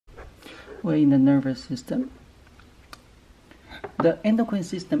we're in the nervous system. The endocrine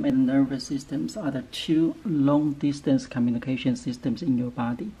system and the nervous systems are the two long-distance communication systems in your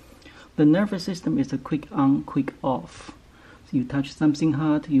body. The nervous system is a quick on, quick off. So you touch something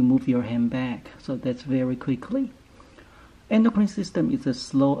hot, you move your hand back. So that's very quickly. Endocrine system is a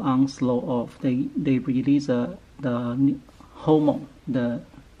slow on, slow off. They release the hormone, the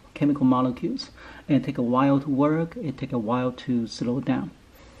chemical molecules, and it takes a while to work. It takes a while to slow down.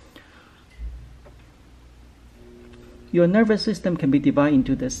 Your nervous system can be divided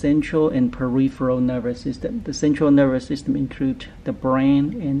into the central and peripheral nervous system. The central nervous system includes the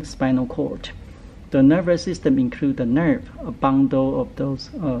brain and the spinal cord. The nervous system includes the nerve, a bundle of those,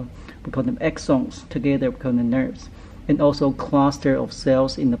 we call them axons, together we call them nerves, and also cluster of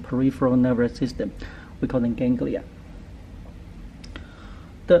cells in the peripheral nervous system. We call them ganglia.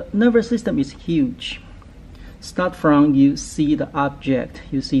 The nervous system is huge. Start from you see the object,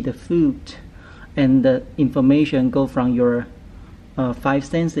 you see the food, and the information go from your five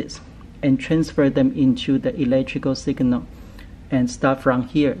senses and transfer them into the electrical signal. And start from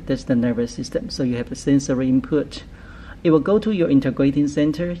here, that's the nervous system. So you have the sensory input. It will go to your integrating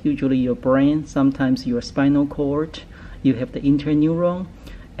center, usually your brain, sometimes your spinal cord. You have the interneuron,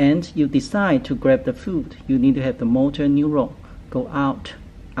 and you decide to grab the food. You need to have the motor neuron go out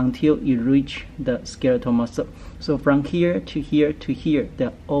until you reach the skeletal muscle. So from here to here to here,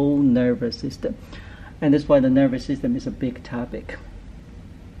 the whole nervous system. And that's why the nervous system is a big topic.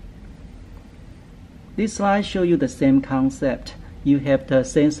 This slide shows you the same concept. You have the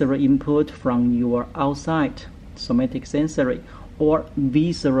sensory input from your outside, somatic sensory, or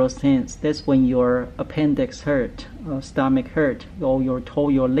visceral sense. That's when your appendix hurt, stomach hurt, or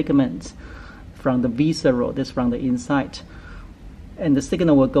your ligaments. From the visceral, that's from the inside. And the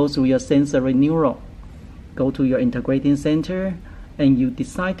signal will go through your sensory neuron, go to your integrating center, and you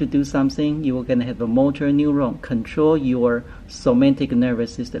decide to do something, you are going to have a motor neuron control your somatic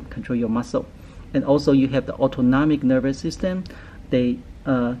nervous system, control your muscle. And also you have the autonomic nervous system. They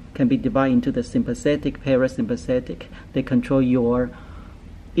can be divided into the sympathetic, parasympathetic. They control your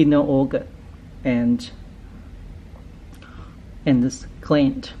inner organ and this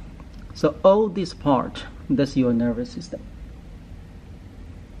gland. So all this part, that's your nervous system.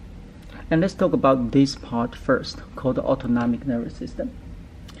 And let's talk about this part first, called the autonomic nervous system.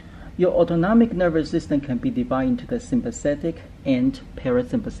 Your autonomic nervous system can be divided into the sympathetic and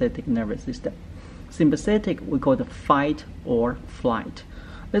parasympathetic nervous system. Sympathetic, we call the fight or flight.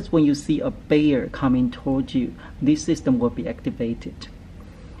 That's when you see a bear coming towards you. This system will be activated.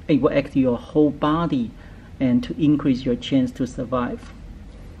 It will activate your whole body and to increase your chance to survive.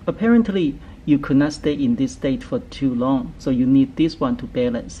 Apparently, you could not stay in this state for too long, so you need this one to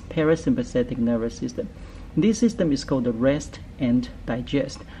balance, parasympathetic nervous system. This system is called the rest and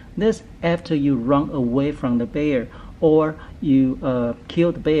digest. That's after you run away from the bear or you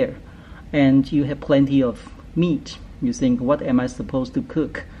kill the bear and you have plenty of meat. You think, what am I supposed to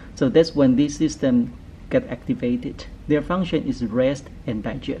cook? So that's when this system get activated. Their function is rest and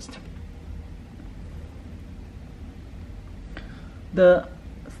digest. The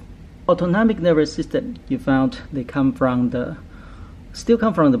autonomic nervous system, you found they still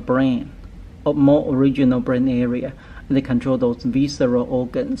come from the brain, or more original brain area, and they control those visceral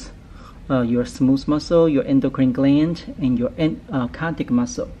organs, your smooth muscle, your endocrine gland, and your cardiac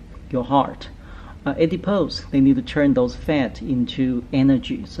muscle, your heart. Adipose, they need to turn those fat into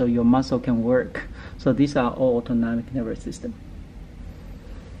energy so your muscle can work. So these are all autonomic nervous system.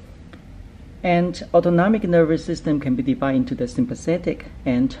 And autonomic nervous system can be divided into the sympathetic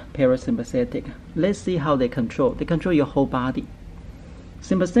and parasympathetic. Let's see how they control. They control your whole body.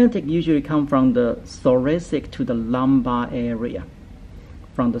 Sympathetic usually come from the thoracic to the lumbar area.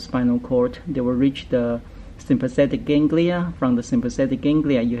 From the spinal cord, they will reach the sympathetic ganglia. From the sympathetic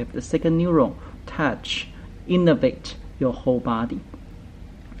ganglia, you have the second neuron, touch, innervate your whole body.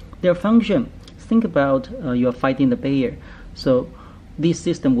 Their function, think about you're fighting the bear. So this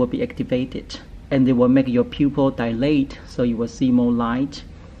system will be activated and they will make your pupil dilate so you will see more light.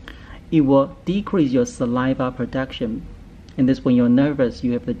 It will decrease your saliva production, and that's when you're nervous,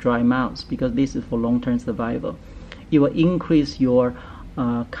 you have the dry mouth because this is for long-term survival. It will increase your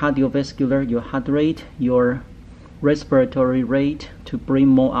cardiovascular, your heart rate, your respiratory rate to bring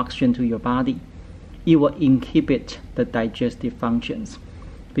more oxygen to your body. It will inhibit the digestive functions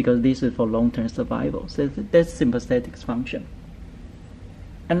because this is for long-term survival. So that's sympathetic function.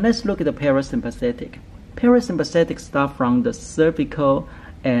 And let's look at the parasympathetic. Parasympathetic start from the cervical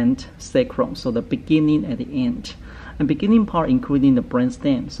and sacrum, so the beginning and the end. And beginning part including the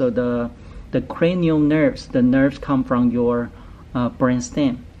brainstem. So the cranial nerves, the nerves come from your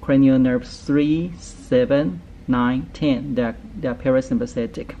brainstem. cranial nerves 3, 7, 9, 10. They are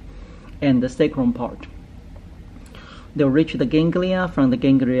parasympathetic. And the sacrum part. They'll reach the ganglia, from the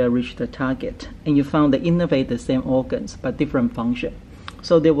ganglia reach the target. And you found they innervate the same organs but different function.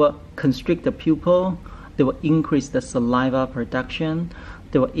 So they will constrict the pupil, they will increase the saliva production,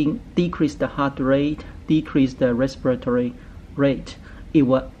 they will decrease the heart rate, decrease the respiratory rate. It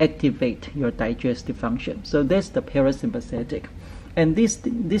will activate your digestive function. So that's the parasympathetic. And these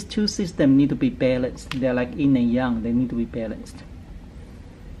two systems need to be balanced. They're like yin and yang, they need to be balanced.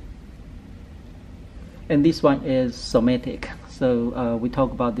 And this one is somatic. So we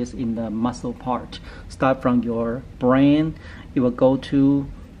talk about this in the muscle part. Start from your brain, it will go to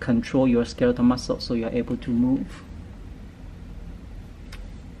control your skeletal muscle so you're able to move.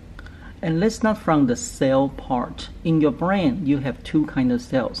 And let's start from the cell part. In your brain, you have two kinds of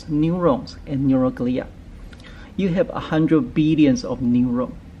cells, neurons and neuroglia. You have 100 billions of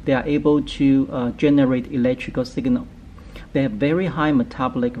neurons. They are able to generate electrical signal. They have very high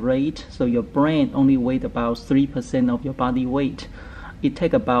metabolic rate, so your brain only weighs about 3% of your body weight. It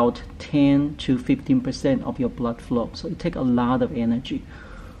takes about 10 to 15% of your blood flow, so it takes a lot of energy.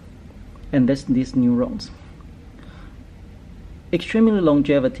 And that's these neurons. Extremely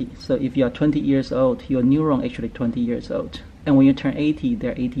longevity, so if you are 20 years old, your neuron actually 20 years old. And when you turn 80,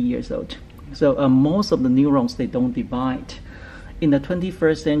 they're 80 years old. So most of the neurons, they don't divide. In the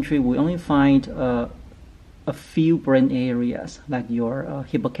 21st century, we only find a few brain areas, like your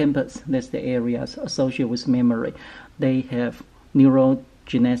hippocampus, that's the areas associated with memory. They have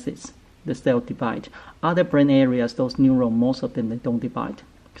neurogenesis, the cell divide. Other brain areas, those neurons, most of them, they don't divide.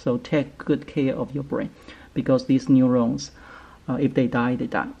 So take good care of your brain, because these neurons, if they die, they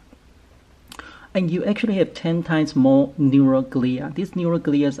die. And you actually have 10 times more neuroglia. These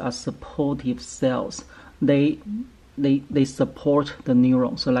neuroglia are supportive cells. They support the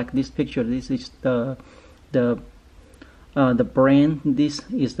neuron. So like this picture, this is the brain, this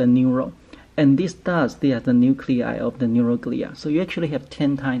is the neuron. And they are the nuclei of the neuroglia. So you actually have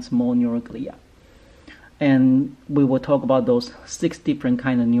 10 times more neuroglia. And we will talk about those 6 different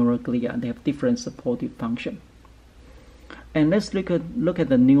kinds of neuroglia. They have different supportive function. And let's look at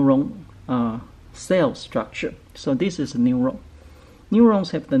the neuron cell structure. So this is a neuron.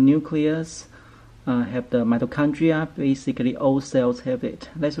 Neurons have the nucleus, have the mitochondria. Basically, all cells have it.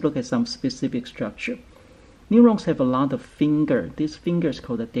 Let's look at some specific structure. Neurons have a lot of fingers. These fingers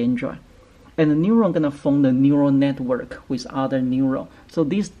called the dendrite. And the neuron gonna form the neural network with other neurons. So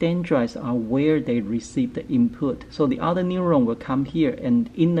these dendrites are where they receive the input. So the other neuron will come here and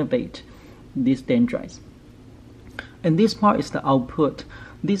innervate these dendrites. And this part is the output.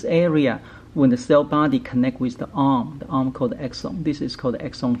 This area, when the cell body connect with the arm called the axon. This is called the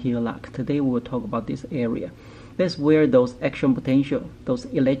axon hillock. Today we will talk about this area. That's where those action potential, those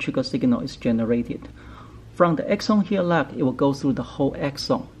electrical signal is generated. From the axon hillock, it will go through the whole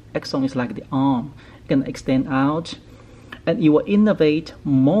axon. Axon is like the arm. It can extend out, and it will innervate,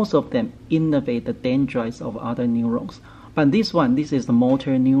 most of them innervate the dendrites of other neurons. But this is the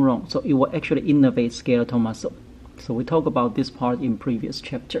motor neuron, so it will actually innervate skeletal muscle. So we talked about this part in previous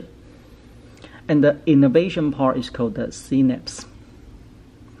chapter. And the innervation part is called the synapse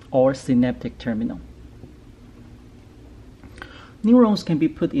or synaptic terminal. Neurons can be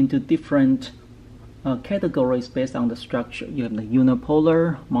put into different categories based on the structure. You have the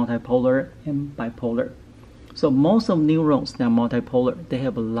unipolar, multipolar, and bipolar. So most of neurons, they are multipolar. They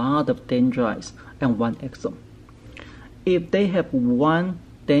have a lot of dendrites and one axon. If they have one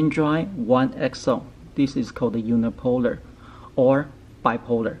dendrite, one axon, this is called the unipolar or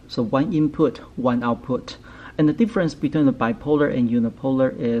bipolar. So one input, one output. And the difference between the bipolar and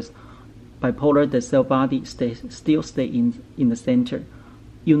unipolar is bipolar, the cell body still stay in the center.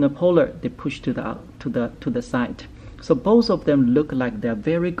 Unipolar, they push to the side. So both of them look like they're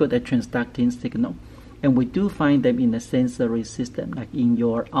very good at transducting signal. And we do find them in the sensory system, like in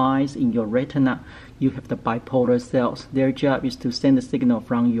your eyes, in your retina, you have the bipolar cells. Their job is to send the signal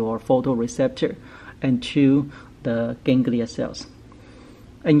from your photoreceptor and to the ganglia cells.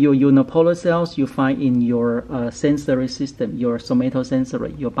 And your unipolar cells you find in your sensory system, your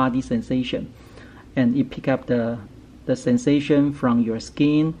somatosensory, your body sensation. And it pick up the sensation from your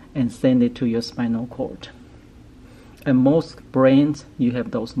skin and send it to your spinal cord. And most brains, you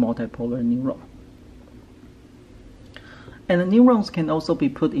have those multipolar neurons. And the neurons can also be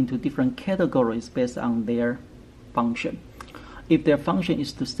put into different categories based on their function. If their function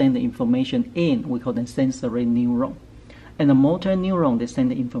is to send the information in, we call them sensory neuron. And the motor neuron, they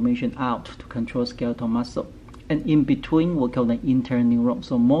send the information out to control skeletal muscle. And in between, we call them interneuron.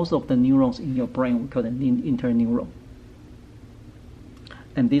 So most of the neurons in your brain, we call them interneuron.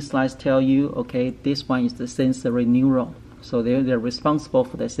 And these slides tell you, okay, this one is the sensory neuron. So they're responsible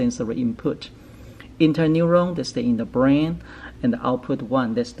for the sensory input. Interneuron, they stay in the brain, and the output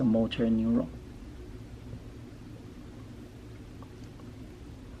one, that's the motor neuron.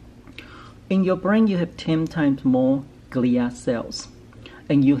 In your brain, you have 10 times more glia cells,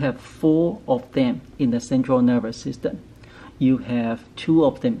 and you have 4 of them in the central nervous system. You have 2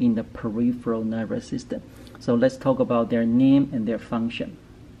 of them in the peripheral nervous system. So let's talk about their name and their function.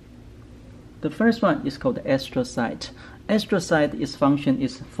 The first one is called the astrocyte. Astrocyte, its function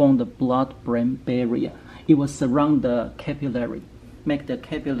is form the blood-brain barrier. It will surround the capillary, make the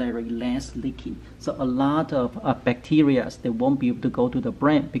capillary less leaky. So a lot of bacteria, they won't be able to go to the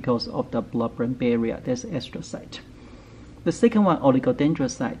brain because of the blood-brain barrier. That's astrocyte. The second one,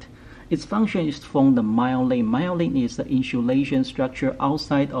 oligodendrocyte. Its function is to form the myelin. Myelin is the insulation structure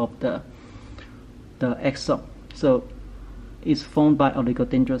outside of the axon. So it's formed by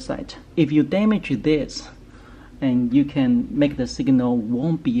oligodendrocyte. If you damage this, and you can make the signal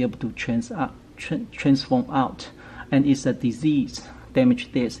won't be able to transform out, and it's a disease.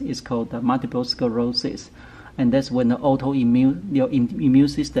 Damage this is called multiple sclerosis, and that's when the your immune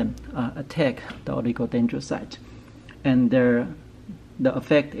system attack the oligodendrocyte, and the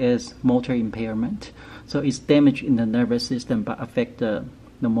effect is motor impairment. So it's damage in the nervous system but affect the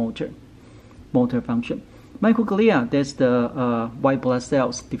motor function. Microglia, that's the white blood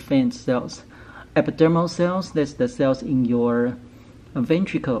cells, defense cells. Epidermal cells, that's the cells in your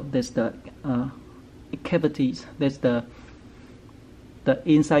ventricle, that's the cavities, that's the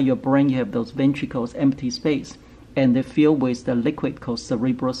inside your brain. You have those ventricles, empty space, and they fill with the liquid called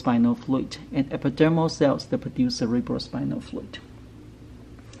cerebrospinal fluid. And epidermal cells, they produce cerebrospinal fluid.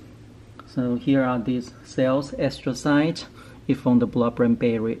 So here are these cells. Astrocyte, it form the blood-brain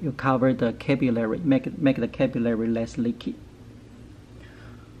barrier. You cover the capillary, make the capillary less leaky.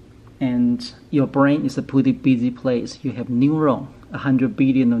 And your brain is a pretty busy place. You have neuron, 100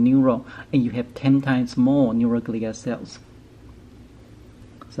 billion of neuron, and you have 10 times more neuroglia cells.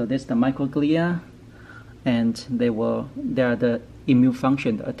 So that's the microglia, and they are the immune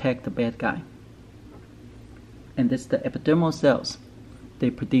function to attack the bad guy. And that's the epidermal cells. They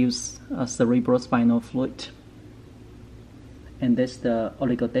produce cerebrospinal fluid. And that's the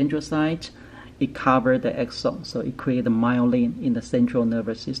oligodendrocyte. It covers the axon, so it creates the myelin in the central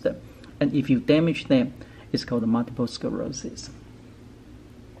nervous system. And if you damage them, it's called multiple sclerosis.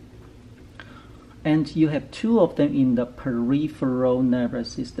 And you have 2 of them in the peripheral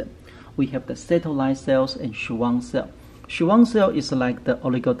nervous system. We have the satellite cells and Schwann cell. Schwann cell is like the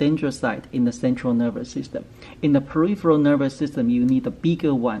oligodendrocyte in the central nervous system. In the peripheral nervous system, you need a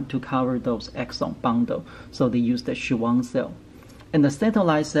bigger one to cover those axon bundle, so they use the Schwann cell. And the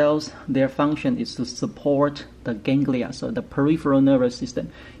satellite cells, their function is to support the ganglia. So the peripheral nervous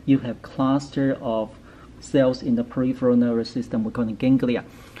system, you have cluster of cells in the peripheral nervous system, we call them ganglia.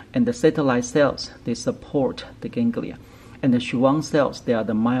 And the satellite cells, they support the ganglia. And the Schwann cells, they are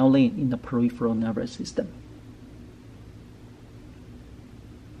the myelin in the peripheral nervous system.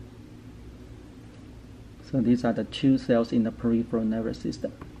 So these are the 2 cells in the peripheral nervous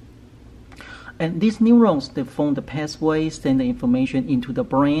system. And these neurons, they form the pathway, send the information into the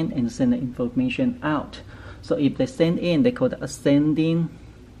brain, and send the information out. So if they send in, they call it ascending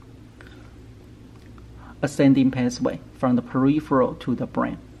pathway from the peripheral to the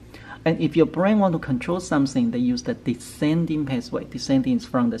brain. And if your brain want to control something, they use the descending pathway. Descending is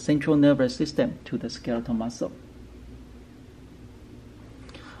from the central nervous system to the skeletal muscle.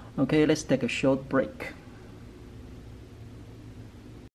 Okay, let's take a short break.